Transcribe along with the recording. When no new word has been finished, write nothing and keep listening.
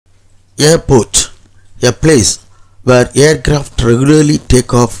Airport, a place where aircraft regularly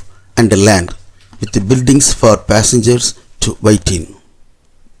take off and land with buildings for passengers to wait in.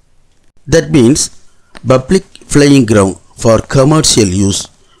 That means public flying ground for commercial use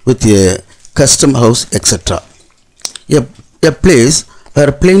with a custom house, etc. A place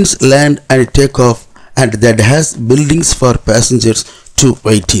where planes land and take off and that has buildings for passengers to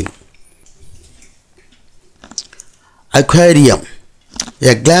wait in. Aquarium,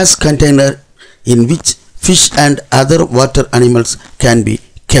 a glass container in which fish and other water animals can be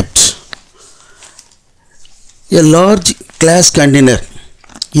kept. A large glass container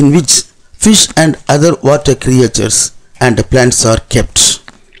in which fish and other water creatures and plants are kept.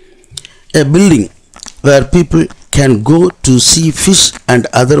 A building where people can go to see fish and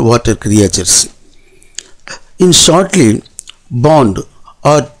other water creatures. In shortly, pond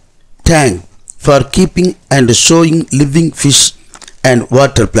or tank for keeping and showing living fish and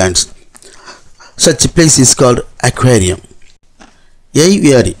water plants. Such a place is called aquarium.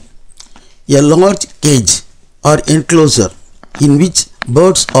 Aviary, a large cage or enclosure in which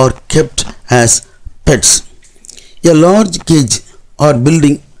birds are kept as pets. A large cage or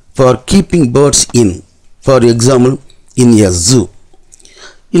building for keeping birds in, for example, in a zoo.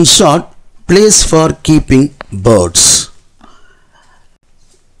 In short, place for keeping birds.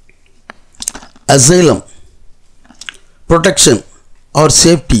 Asylum, protection or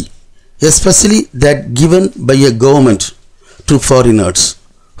safety, especially that given by a government to foreigners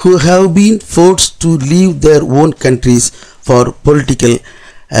who have been forced to leave their own countries for political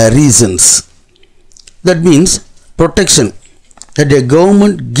reasons. That means protection that a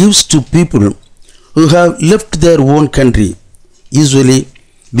government gives to people who have left their own country, usually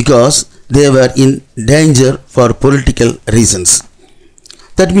because they were in danger for political reasons.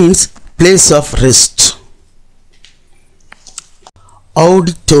 That means place of rest.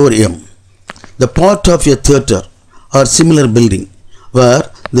 Auditorium, the part of a theatre or similar building where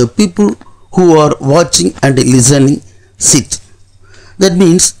the people who are watching and listening sit. That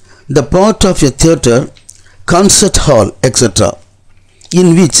means the part of a theatre, concert hall, etc.,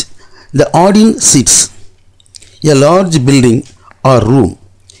 in which the audience sits. A large building or room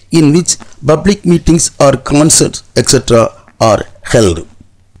in which public meetings or concerts, etc., are held.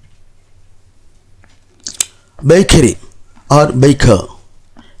 Bakery or baker,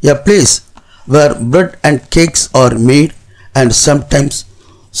 a place where bread and cakes are made and sometimes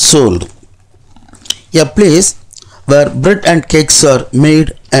sold. A place where bread and cakes are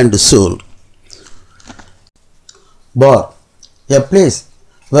made and sold. Bar, a place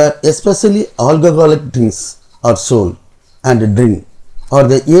where especially alcoholic drinks are sold and drink, or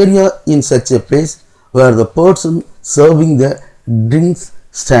the area in such a place where the person serving the drinks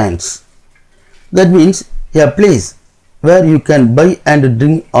stands. That means a place where you can buy and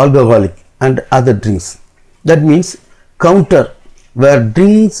drink alcoholic and other drinks. That means counter where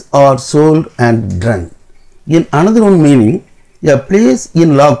drinks are sold and drunk. In another one meaning, a place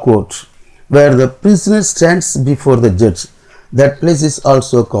in law court where the prisoner stands before the judge. That place is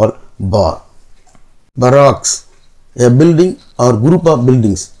also called bar. Barracks, a building or group of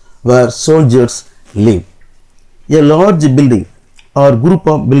buildings where soldiers live. A large building or group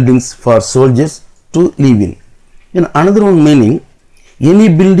of buildings for soldiers to live in. In another one meaning, any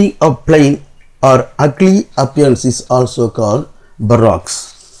building of plain or ugly appearance is also called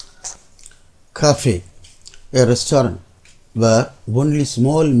barracks. Cafe, a restaurant where only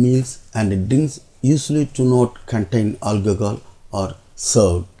small meals and drinks usually do not contain alcohol are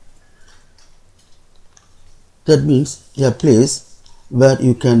served. That means a place where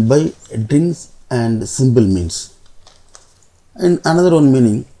you can buy drinks and simple meals. In another one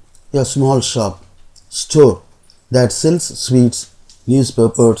meaning, a small shop, store that sells sweets,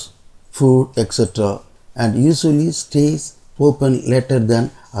 newspapers, food, etc., and usually stays open later than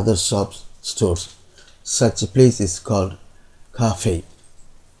other shops, stores. Such a place is called cafe.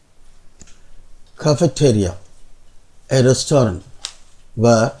 Cafeteria, a restaurant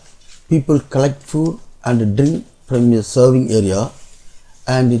where people collect food and drink from a serving area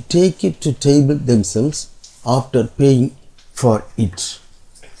and take it to table themselves after paying for it.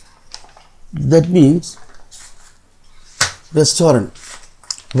 That means restaurant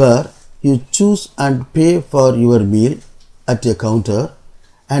where you choose and pay for your meal at a counter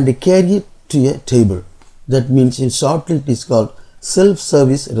and carry it to a table. That means in short it is called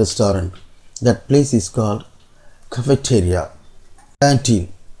self-service restaurant. That place is called cafeteria.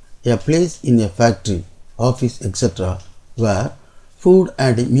 Canteen, a place in a factory, office, etc., where food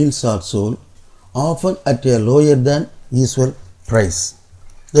and meals are sold, often at a lower than usual price.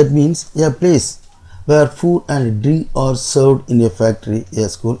 That means a place where food and drink are served in a factory, a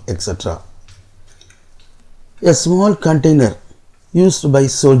school, etc. A small container used by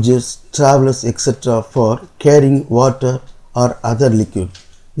soldiers, travelers, etc. for carrying water or other liquid.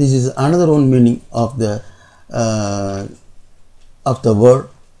 This is another one meaning of the word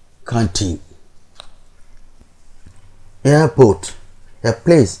canteen. Airport, a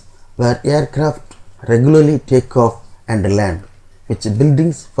place where aircraft regularly take off and land, which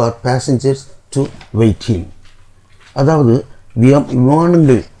buildings for passengers to wait in. அதாவது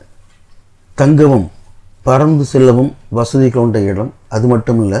விமானங்கள் தங்கவும் பறந்து செல்லவும் வசதி கொண்ட இடம். அது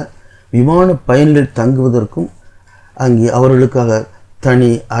மட்டுமல்ல, விமான பயணிகள் தங்குவதற்கும் அங்கே அவர்களுக்காக தனி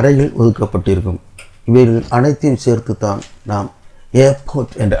அறைகள் ஒதுக்கப்பட்டிருக்கும். இவைகள் அனைத்தையும் சேர்த்து தான் நாம்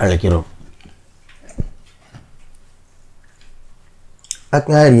ஏர்போர்ட் என்று அழைக்கிறோம்.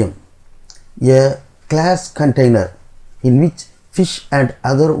 Aquarium, a glass container in which fish and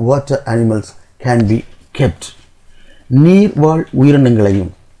other water animals can be kept. நீர்வாழ்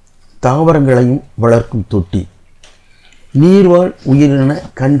உயிரினங்களையும் தாவரங்களையும் வளர்க்கும் தொட்டி. நீர்வாழ் உயிரின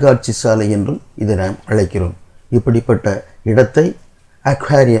கண்காட்சி சாலை என்றும் இதை நாம் அழைக்கிறோம். இப்படிப்பட்ட இடத்தை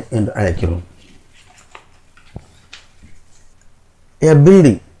அக்வாரியம் என்று அழைக்கிறோம். A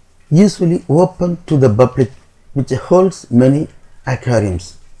building usually open to the public which holds many aquariums.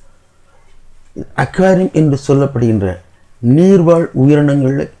 Aquarium என்று சொல்லப்படுகின்ற நீர்வாழ்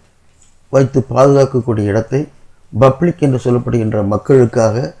உயிரினங்களை வைத்து பாதுகாக்கக்கூடிய இடத்தை பப்ளிக் என்று சொல்லப்படுகின்ற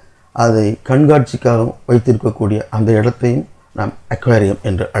மக்களுக்காக அதை கண்காட்சிக்காக வைத்திருக்கக்கூடிய அந்த இடத்தையும் நாம் அக்வாரியம்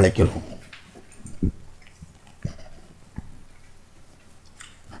என்று அழைக்கிறோம்.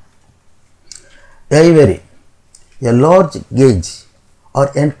 Aviary, a large cage or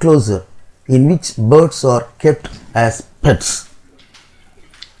enclosure in which birds are kept as pets.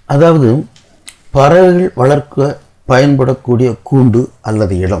 அதாவது பறவைகள் வளர்க்க பயன்படக்கூடிய கூண்டு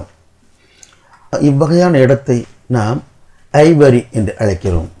அல்லது இடம். இவ்வகையான இடத்தை நாம் ஐவரி என்று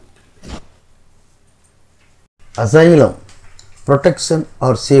அழைக்கிறோம். Asylum, protection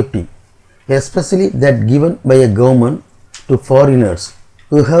or safety, especially that given by a government to foreigners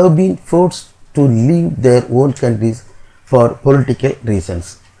who have been forced to leave their own countries for political reasons.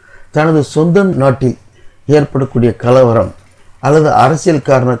 தனது சொந்த நாட்டில் ஏற்படக்கூடிய கலவரம் அல்லது அரசியல்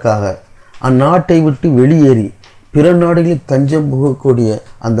காரணக்காக அந்நாட்டை விட்டு வெளியேறி பிற நாடுகளில் தஞ்சம் புகக்கூடிய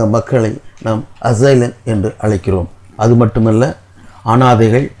அந்த மக்களை நாம் அசைலம் என்று அழைக்கிறோம். அது மட்டுமல்ல,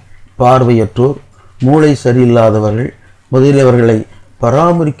 அனாதைகள், பார்வையற்றோர், மூளை சரியில்லாதவர்கள் முதலியவர்களை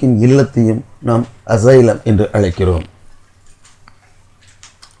பராமரிக்கும் இல்லத்தையும் நாம் அசைலம் என்று அழைக்கிறோம்.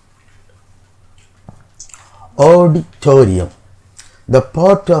 Auditorium, the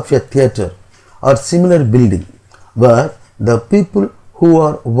part of a theatre or similar building where the people who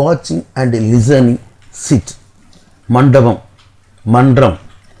are watching and listening sit. மண்டபம், மன்றம்,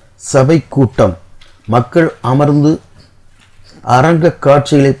 சபை கூட்டம், மக்கள் அமர்ந்து அரங்க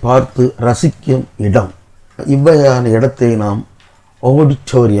காட்சிகளை பார்த்து ரசிக்கும் இடம். இவ்வகையான இடத்தை நாம்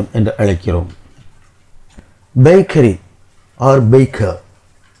ஆடிட்டோரியம் என்று அழைக்கிறோம். Bakery or baker,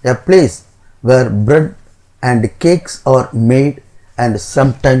 a place where bread and cakes are made and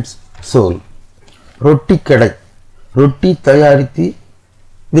sometimes sold. ரொட்டி கடை, ரொட்டி தயாரித்து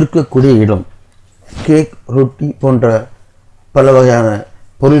விற்கக்கூடிய இடம். கேக், ரொட்டி போன்ற பல வகையான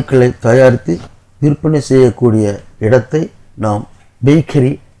பொருட்களை தயாரித்து விற்பனை செய்யக்கூடிய இடத்தை நாம்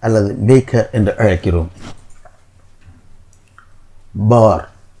பேக்கரி அல்லது பேக்கர் என்று அழைக்கிறோம். பார்,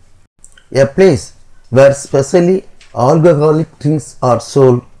 a place where specially alcoholic drinks are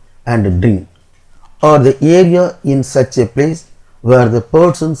sold and drink, or the area in such a place where the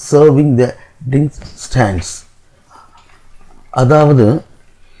person serving the drinks stands. அதாவது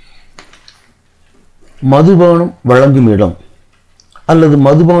மதுபானம் வழங்கும் இடம் அல்லது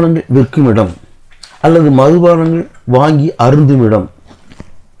மதுபானங்கள் விற்கும் இடம் அல்லது மதுபானங்கள் வாங்கி அருந்தும் இடம்,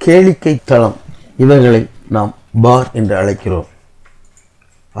 கேளிக்கை தளம், இவைகளை நாம் பார் என்று அழைக்கிறோம்.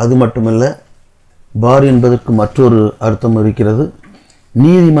 அது மட்டுமல்ல, பார் என்பதற்கு மற்றொரு அர்த்தம் இருக்கிறது.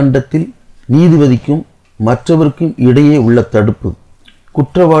 நீதிமன்றத்தில் நீதிபதிக்கும் மற்றவருக்கும் இடையே உள்ள தடுப்பு,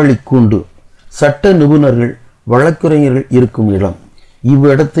 குற்றவாளி கூண்டு, சட்ட நிபுணர்கள், வழக்குரைஞர்கள் இருக்கும் இடம்.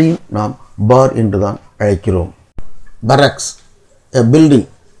 இவ்விடத்தையும் நாம் பார் என்றுதான் அழைக்கிறோம். Barracks, a building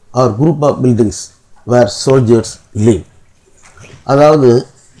or group of buildings where soldiers live. அதாவது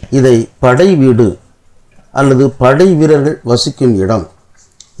இதை படை வீடு அல்லது படை வீரர்கள் வசிக்கும் இடம்.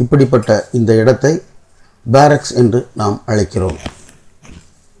 இப்படிப்பட்ட இந்த இடத்தை barracks என்று நாம் அழைக்கிறோம்.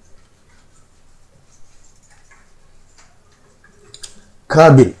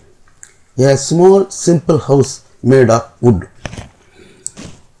 Cabin, a small simple house made of wood.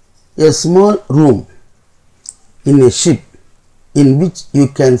 A small room in a ship in which you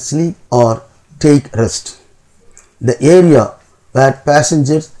can sleep or take rest. The area where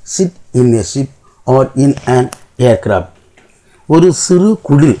passengers sit in a ship or in an aircraft. ஒரு சிறு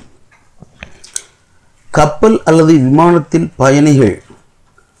குடில் கப்பல் அல்லது விமானத்தில் பயணிகள்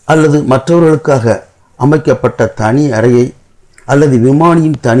அல்லது மற்றவர்களுக்காக அமைக்கப்பட்ட தனி அறையை அல்லது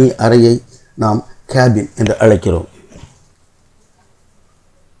விமானியின் தனி அறையை நாம் கேபின் என்று அழைக்கிறோம்.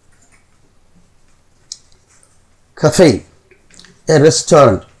 Cafe, a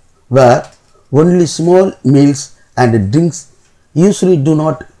restaurant where only small meals and drinks usually do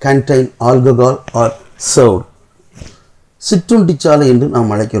not contain alcohol or served. சிற்றுண்டி சாலை என்று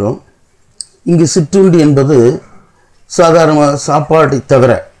நாம் அழைக்கிறோம். இங்கு சிற்றுண்டி என்பது சாதாரண சாப்பாட்டை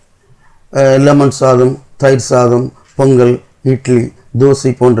தவிர லெமன் சாதம், தயிர் சாதம், பொங்கல், இட்லி,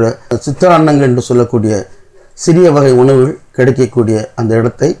 தோசை போன்ற சித்திரான்னங்கள் என்று சொல்லக்கூடிய சிறிய வகை உணவுகள் கிடைக்கக்கூடிய அந்த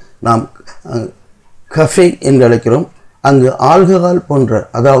இடத்தை நாம் கஃபே என்று அழைக்கிறோம். அங்கு ஆல்கஹால் போன்ற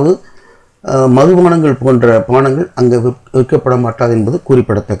அதாவது மதுபானங்கள் போன்ற பானங்கள் அங்கு விற்கப்பட மாட்டாது என்பது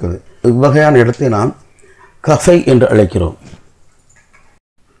குறிப்பிடத்தக்கது. இவ்வகையான இடத்தை நாம் கஃபே என்று அழைக்கிறோம்.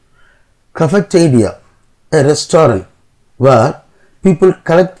 Cafeteria, a restaurant where people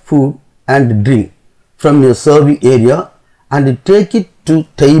collect food and drink from a serving area and take it to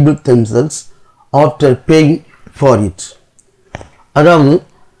table themselves after paying for it. அதாவது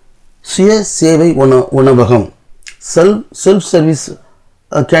சுய சேவை உணவகம், செல்ஃப் சர்வீஸ்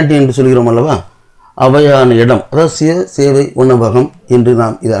கேண்டீன் என்று சொல்கிறோம் அல்லவா, அவையான இடம், அதாவது சுய சேவை உணவகம் என்று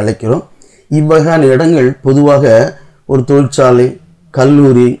நாம் இதை அழைக்கிறோம். இவ்வகையான இடங்கள் பொதுவாக ஒரு தொழிற்சாலை,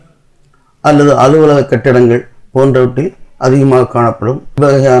 கல்லூரி அல்லது அலுவலக கட்டிடங்கள் போன்றவற்றில் அதிகமாக காணப்படும்.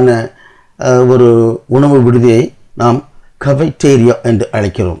 இவ்வகையான ஒரு உணவு விடுதியை நாம் கஃபெட்டேரியா என்று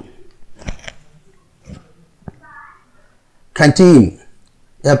அழைக்கிறோம். Canteen,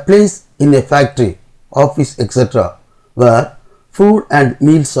 a place in a factory, office, etc., where food and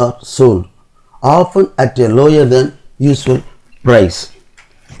meals are sold, often at a lower than usual price.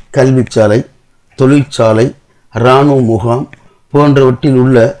 கல்விச்சாலை, தொழிற்சாலை, இராணுவ முகாம் போன்றவற்றில்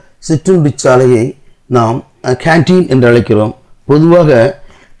உள்ள சிற்றுண்டி சாலையை நாம் கேன்டீன் என்று அழைக்கிறோம். பொதுவாக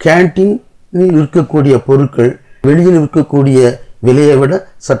கேன்டீனில் இருக்கக்கூடிய பொருட்கள் வெளியில் இருக்கக்கூடிய விலையை விட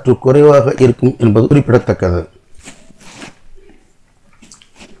சற்று குறைவாக இருக்கும் என்பது குறிப்பிடத்தக்கது.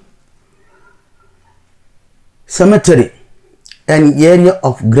 Cemetery, an area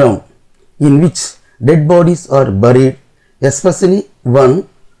of ground in which dead bodies are buried, especially one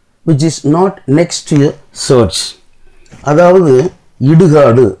which is not next to a church. அதாவது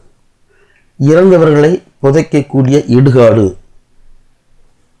இடுகாடு, இறந்தவர்களை புதைக்கக்கூடிய இடுகாடு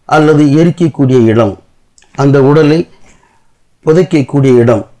அல்லது எரிக்கக்கூடிய இடம், அந்த உடலை புதைக்கக்கூடிய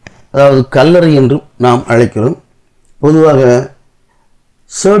இடம், அதாவது கல்லறை என்று நாம் அழைக்கிறோம். பொதுவாக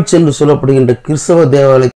சர்ச் என்று சொல்லப்படுகின்ற கிறிஸ்தவ தேவாலய